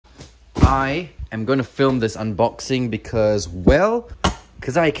I am gonna film this unboxing because, well,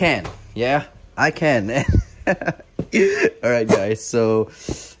 because I can. Yeah, I can. Alright guys, so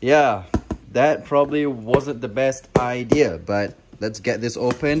yeah, that probably wasn't the best idea, but let's get this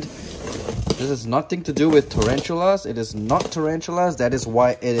opened. This is nothing to do with tarantulas. It is not tarantulas. That is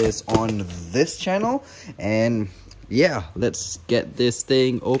why it is on this channel. And yeah, let's get this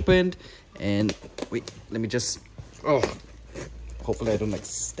thing opened. And wait, let me just, oh, hopefully I don't like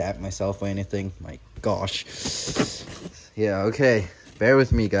stab myself or anything. My gosh. Yeah, okay, bear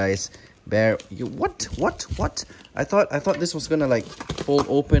with me guys. What? I thought this was gonna like fold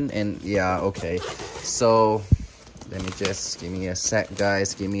open, and yeah, okay. So let me just, give me a sec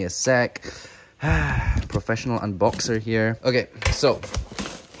guys, give me a sec. Professional unboxer here. Okay, so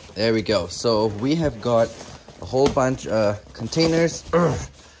there we go. So we have got a whole bunch of containers.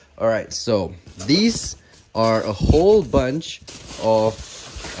 All right, so these are a whole bunch of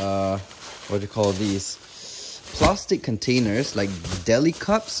what do you call these, plastic containers, like deli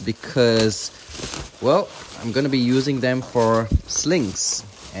cups, because, well, I'm gonna be using them for slings.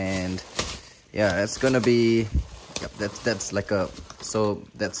 And yeah, that's gonna be, yep, that's like a, so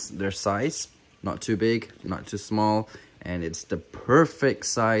that's their size. Not too big, not too small, and it's the perfect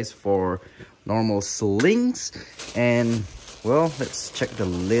size for normal slings. And well, let's check the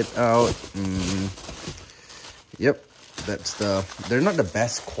lid out. Yep, that's they're not the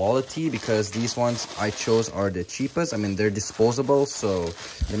best quality, because these ones I chose are the cheapest. I mean, they're disposable. So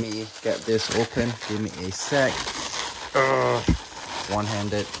let me get this open, give me a sec.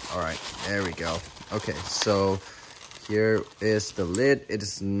 One-handed. All right, there we go. Okay, so here is the lid. It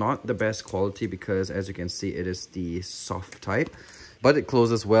is not the best quality because, as you can see, it is the soft type, but it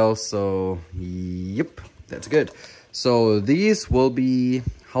closes well. So yep, that's good. So these will be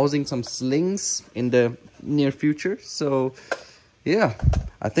housing some slings in the near future. So yeah,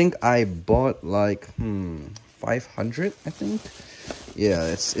 I think I bought like 500, I think. Yeah,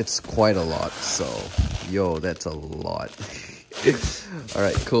 it's quite a lot. So yo, that's a lot. All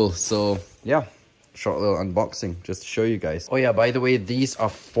right, cool. So yeah, short little unboxing just to show you guys. Oh yeah, by the way, these are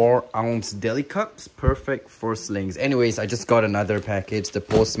 4-ounce deli cups, perfect for slings. Anyways, I just got another package. The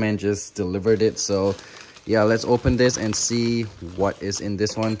postman just delivered it. So yeah, let's open this and see what is in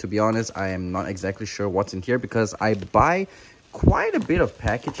this one. To be honest, I am not exactly sure what's in here, because I buy quite a bit of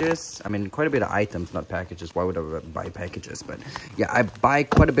packages. I mean, quite a bit of items, not packages. Why would I buy packages? But yeah, I buy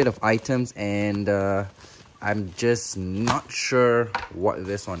quite a bit of items, and I'm just not sure what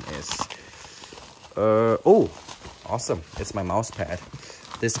this one is. Oh, awesome. It's my mouse pad.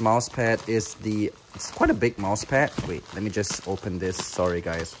 This mouse pad is it's quite a big mouse pad. Wait, let me just open this. Sorry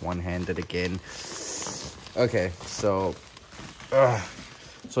guys, one-handed again. Okay, so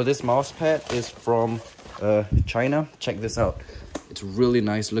this mouse pad is from China. Check this out. It's really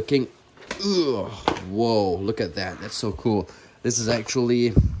nice looking. Ugh, whoa, look at that. That's so cool. This is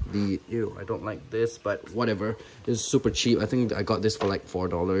actually ew, I don't like this, but whatever. It's super cheap. I think I got this for like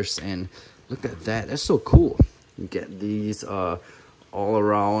 $4, and look at that. That's so cool. You get these all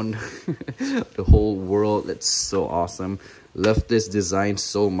around the whole world. That's so awesome. Love this design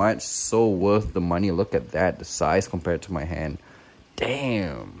so much. So worth the money. Look at that, the size compared to my hand.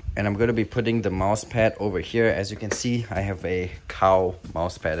 Damn. And I'm going to be putting the mouse pad over here. As you can see, I have a cow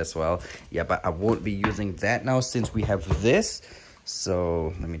mouse pad as well. Yeah, but I won't be using that now since we have this.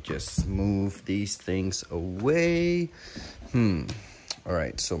 So let me just move these things away. All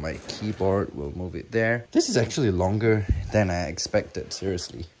right, so my keyboard, will move it there. This is actually longer than I expected.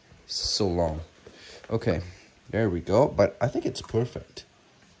 Seriously, so long. Okay, there we go. But I think it's perfect.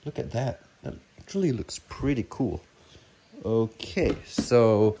 Look at that. That actually looks pretty cool. Okay,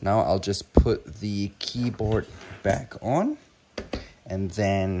 so now I'll just put the keyboard back on, and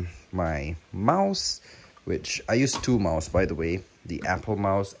then my mouse, which I use 2 mouse, by the way, the Apple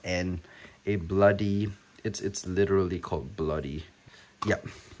mouse and a bloody, it's literally called bloody. Yeah,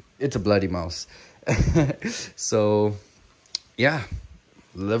 it's a bloody mouse. So yeah,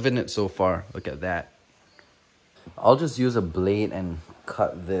 loving it so far. Look at that. I'll just use a blade and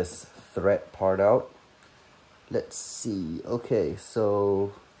cut this thread part out. Let's see. Okay,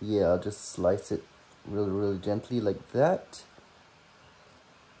 so yeah, I'll just slice it really gently like that.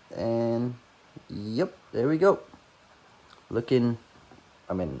 And yep, there we go. Looking,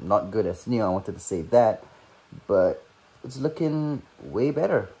 I mean, not good as new. I wanted to say that, but it's looking way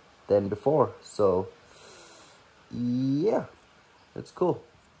better than before. So yeah, that's cool.